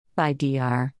by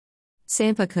Dr.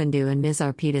 Sampakundu and Ms.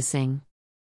 Arpita Singh.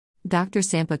 Dr.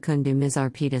 Sampakundu, Ms.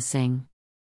 Arpita Singh.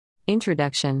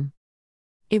 Introduction.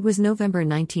 It was November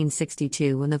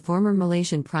 1962 when the former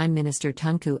Malaysian Prime Minister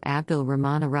Tunku Abdul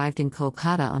Rahman arrived in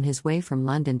Kolkata on his way from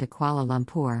London to Kuala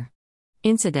Lumpur.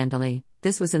 Incidentally,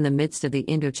 this was in the midst of the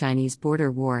Indo-Chinese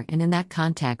border war, and in that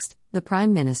context, the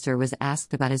Prime Minister was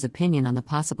asked about his opinion on the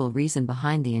possible reason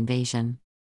behind the invasion.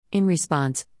 In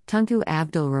response, Tunku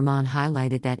Abdul Rahman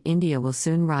highlighted that India will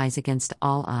soon rise against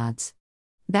all odds.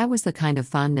 That was the kind of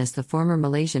fondness the former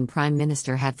Malaysian Prime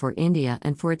Minister had for India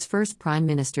and for its first Prime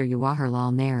Minister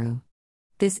Jawaharlal Nehru.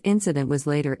 This incident was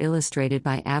later illustrated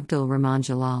by Abdul Rahman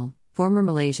Jalal, former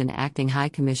Malaysian Acting High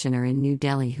Commissioner in New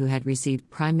Delhi, who had received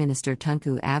Prime Minister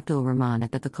Tunku Abdul Rahman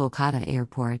at the Kolkata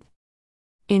airport.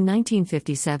 In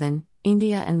 1957,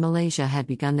 India and Malaysia had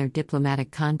begun their diplomatic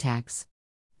contacts.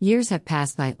 Years have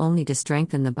passed by only to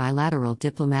strengthen the bilateral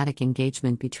diplomatic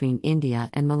engagement between India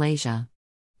and Malaysia.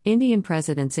 Indian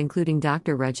presidents including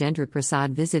Dr. Rajendra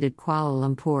Prasad visited Kuala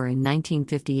Lumpur in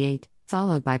 1958,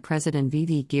 followed by President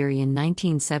V.V. Giri in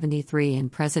 1973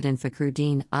 and President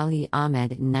Fakhruddin Ali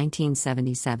Ahmed in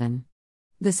 1977.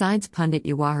 Besides Pundit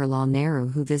Jawaharlal Nehru,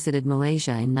 who visited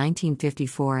Malaysia in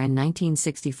 1954 and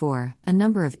 1964, a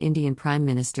number of Indian prime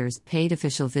ministers paid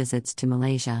official visits to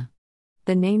Malaysia.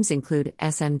 The names include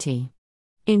SMT.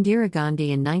 Indira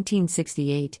Gandhi in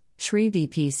 1968, Shri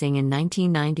V.P. Singh in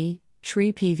 1990,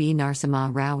 Shri P.V. Narasimha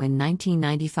Rao in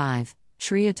 1995,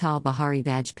 Shri Atal Bihari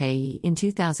Vajpayee in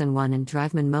 2001 and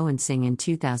Drive Manmohan Singh in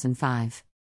 2005.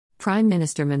 Prime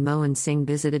Minister Manmohan Singh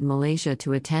visited Malaysia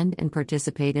to attend and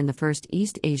participate in the first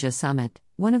East Asia Summit,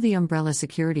 one of the umbrella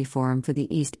security forum for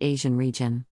the East Asian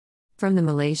region. From the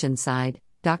Malaysian side,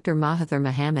 Dr. Mahathir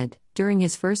Mohamad, during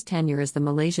his first tenure as the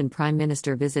Malaysian Prime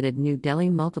Minister, visited New Delhi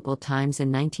multiple times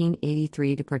in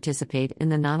 1983 to participate in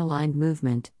the Non-Aligned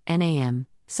Movement (NAM)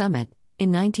 Summit,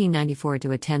 in 1994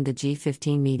 to attend the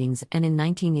G15 meetings, and in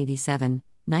 1987,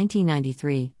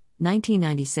 1993,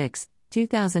 1996,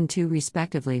 2002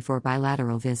 respectively for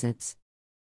bilateral visits.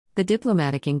 The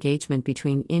diplomatic engagement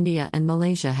between India and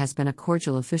Malaysia has been a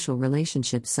cordial official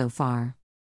relationship so far.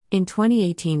 In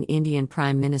 2018, Indian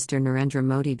Prime Minister Narendra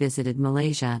Modi visited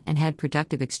Malaysia and had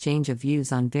productive exchange of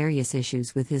views on various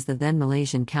issues with his then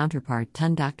Malaysian counterpart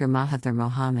Tun Dr. Mahathir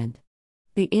Mohamad.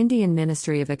 The Indian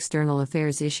Ministry of External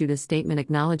Affairs issued a statement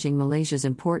acknowledging Malaysia's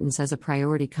importance as a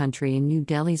priority country in New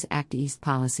Delhi's Act East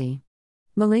policy.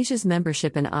 Malaysia's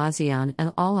membership in ASEAN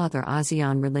and all other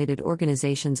ASEAN-related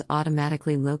organizations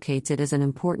automatically locates it as an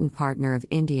important partner of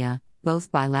India,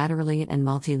 both bilaterally and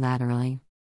multilaterally.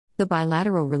 The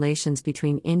bilateral relations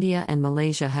between India and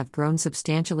Malaysia have grown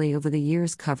substantially over the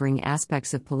years, covering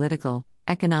aspects of political,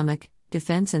 economic,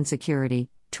 defense and security,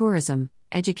 tourism,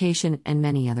 education, and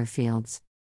many other fields.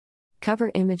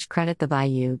 Cover image credit the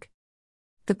Bayug.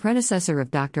 The predecessor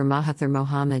of Dr. Mahathir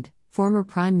Mohamad, former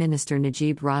Prime Minister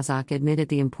Najib Razak, admitted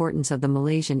the importance of the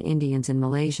Malaysian Indians in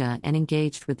Malaysia and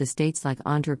engaged with the states like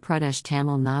Andhra Pradesh,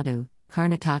 Tamil Nadu,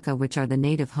 Karnataka, which are the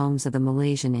native homes of the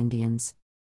Malaysian Indians.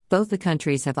 Both the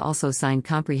countries have also signed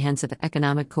Comprehensive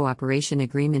Economic Cooperation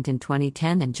Agreement in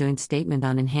 2010 and Joint Statement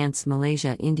on Enhanced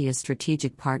Malaysia-India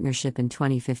Strategic Partnership in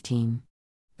 2015.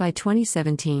 By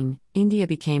 2017, India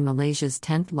became Malaysia's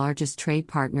 10th largest trade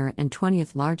partner and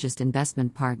 20th largest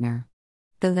investment partner.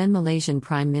 The then Malaysian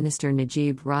Prime Minister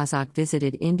Najib Razak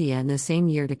visited India in the same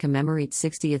year to commemorate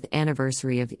 60th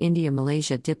anniversary of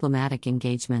India-Malaysia diplomatic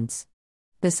engagements.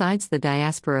 Besides the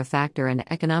diaspora factor and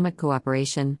economic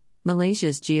cooperation,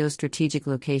 Malaysia's geostrategic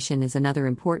location is another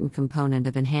important component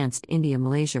of enhanced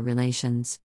India-Malaysia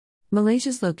relations.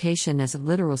 Malaysia's location as a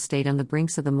littoral state on the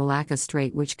brinks of the Malacca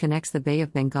Strait, which connects the Bay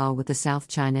of Bengal with the South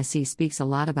China Sea, speaks a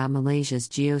lot about Malaysia's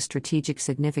geostrategic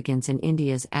significance in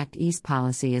India's Act East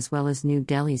policy as well as New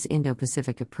Delhi's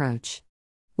Indo-Pacific approach.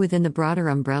 Within the broader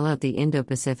umbrella of the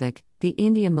Indo-Pacific, the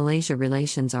India-Malaysia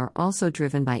relations are also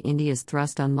driven by India's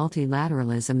thrust on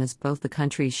multilateralism, as both the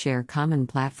countries share common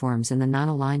platforms in the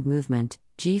Non-Aligned Movement,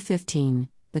 G15,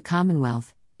 the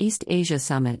Commonwealth, East Asia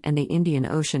Summit and the Indian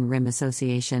Ocean Rim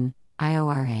Association,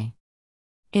 IORA.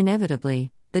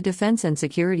 Inevitably, the defense and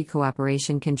security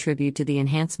cooperation contribute to the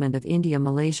enhancement of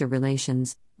India-Malaysia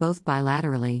relations, both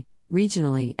bilaterally,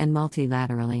 regionally and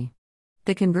multilaterally.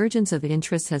 The convergence of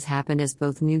interests has happened as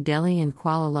both New Delhi and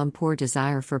Kuala Lumpur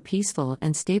desire for peaceful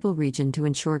and stable region to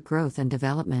ensure growth and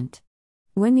development.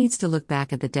 One needs to look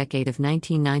back at the decade of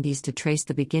 1990s to trace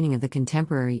the beginning of the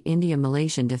contemporary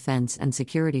India-Malaysian defense and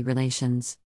security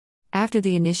relations. After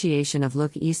the initiation of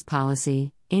Look East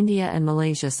policy, India and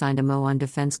Malaysia signed a MoU on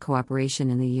defense cooperation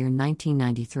in the year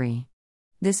 1993.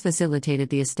 This facilitated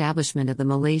the establishment of the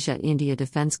Malaysia-India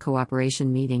Defence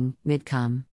Cooperation Meeting,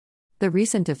 MIDCOM. The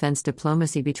recent defense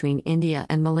diplomacy between India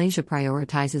and Malaysia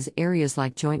prioritizes areas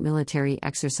like joint military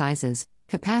exercises,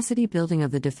 capacity building of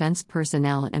the defense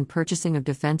personnel, and purchasing of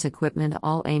defense equipment,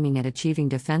 all aiming at achieving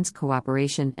defense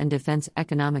cooperation and defense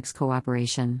economics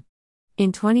cooperation.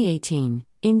 In 2018,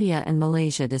 India and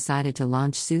Malaysia decided to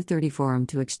launch Su-30 Forum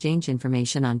to exchange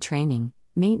information on training,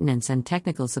 maintenance, and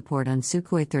technical support on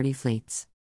Sukhoi 30 fleets.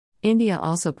 India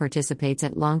also participates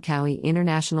at Langkawi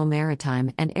International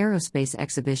Maritime and Aerospace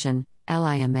Exhibition,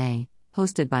 LIMA,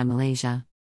 hosted by Malaysia.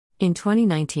 In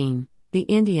 2019, the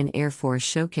Indian Air Force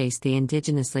showcased the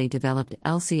indigenously developed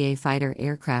LCA fighter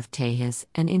aircraft Tejas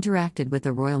and interacted with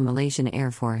the Royal Malaysian Air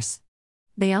Force.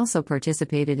 They also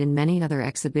participated in many other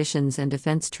exhibitions and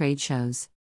defense trade shows.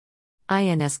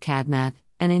 INS Kadmat,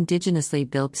 an indigenously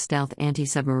built stealth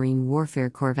anti-submarine warfare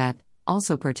corvette,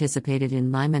 also participated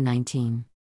in Lima 19.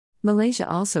 Malaysia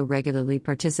also regularly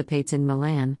participates in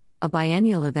Milan, a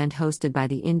biennial event hosted by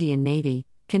the Indian Navy,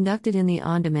 conducted in the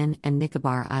Andaman and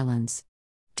Nicobar Islands.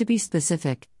 To be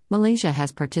specific, Malaysia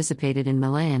has participated in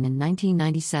Milan in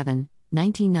 1997,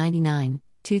 1999,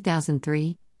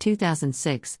 2003,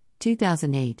 2006,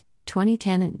 2008,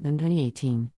 2010 and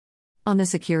 2018. On the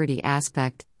security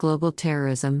aspect, global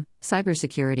terrorism,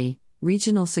 cybersecurity,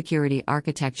 regional security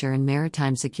architecture and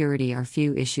maritime security are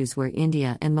few issues where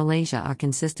India and Malaysia are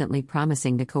consistently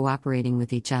promising to cooperating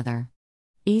with each other.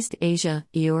 East Asia,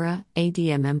 EURA,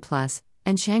 ADMM+,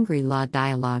 and Shangri-La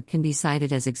Dialogue can be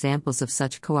cited as examples of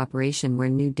such cooperation where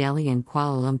New Delhi and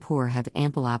Kuala Lumpur have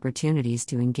ample opportunities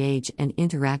to engage and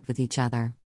interact with each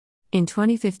other. In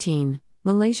 2015,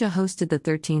 Malaysia hosted the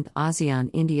 13th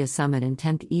ASEAN-India Summit and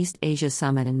 10th East Asia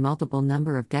Summit, and multiple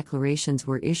number of declarations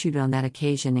were issued on that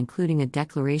occasion, including a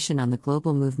declaration on the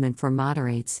Global Movement for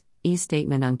Moderates,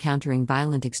 e-statement on countering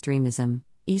violent extremism,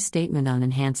 e-statement on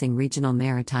enhancing regional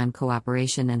maritime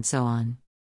cooperation, and so on.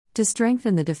 To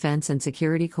strengthen the defense and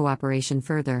security cooperation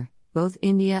further, both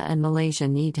India and Malaysia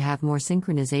need to have more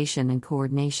synchronization and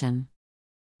coordination.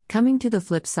 Coming to the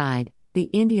flip side, the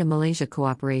India-Malaysia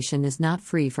cooperation is not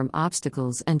free from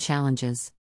obstacles and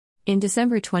challenges. In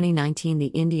December 2019, the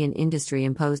Indian industry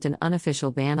imposed an unofficial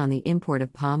ban on the import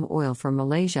of palm oil from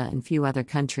Malaysia and few other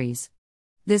countries.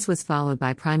 This was followed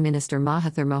by Prime Minister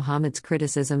Mahathir Mohamad's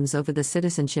criticisms over the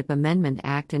Citizenship Amendment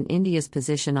Act and India's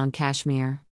position on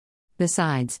Kashmir.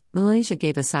 Besides, Malaysia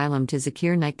gave asylum to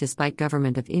Zakir Naik despite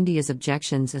Government of India's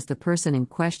objections, as the person in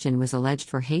question was alleged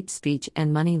for hate speech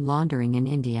and money laundering in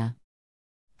India.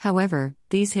 However,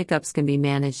 these hiccups can be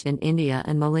managed, and India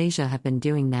and Malaysia have been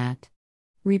doing that.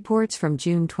 Reports from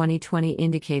June 2020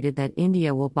 indicated that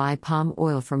India will buy palm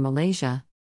oil from Malaysia.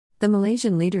 The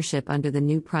Malaysian leadership under the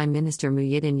new Prime Minister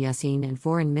Muhyiddin Yassin and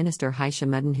Foreign Minister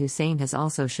Hishamuddin Hussein has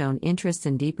also shown interest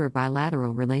in deeper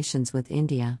bilateral relations with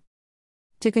India.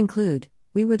 To conclude,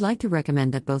 we would like to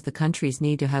recommend that both the countries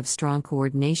need to have strong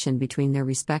coordination between their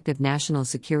respective national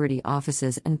security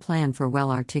offices and plan for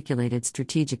well-articulated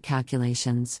strategic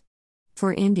calculations.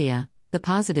 For India, the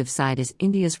positive side is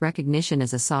India's recognition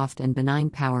as a soft and benign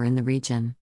power in the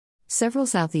region. Several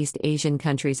Southeast Asian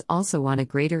countries also want a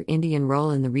greater Indian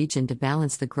role in the region to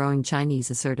balance the growing Chinese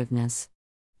assertiveness.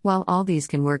 While all these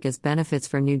can work as benefits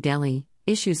for New Delhi,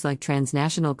 issues like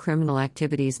transnational criminal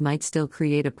activities might still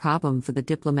create a problem for the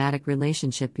diplomatic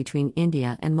relationship between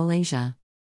India and Malaysia.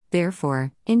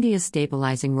 Therefore, India's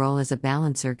stabilizing role as a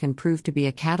balancer can prove to be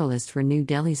a catalyst for New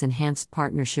Delhi's enhanced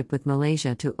partnership with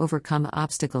Malaysia to overcome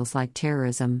obstacles like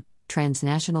terrorism,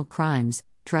 transnational crimes,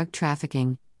 drug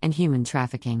trafficking, and human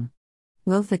trafficking.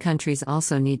 Both the countries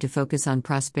also need to focus on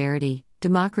prosperity,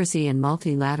 democracy, and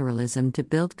multilateralism to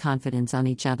build confidence on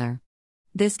each other.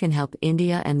 This can help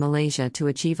India and Malaysia to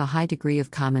achieve a high degree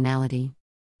of commonality.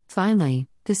 Finally,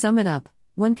 to sum it up,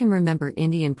 one can remember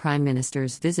Indian Prime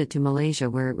Minister's visit to Malaysia,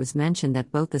 where it was mentioned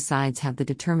that both the sides have the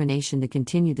determination to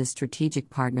continue the strategic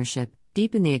partnership,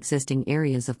 deepen the existing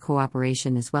areas of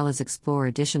cooperation, as well as explore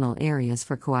additional areas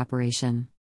for cooperation.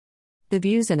 The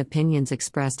views and opinions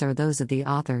expressed are those of the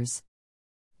authors.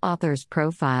 Author's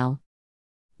profile.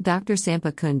 Dr.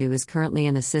 Sampa Kundu is currently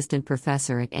an assistant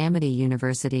professor at Amity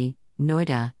University,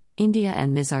 Noida, India,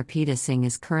 and Ms. Arpita Singh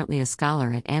is currently a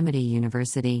scholar at Amity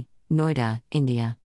University, Noida, India.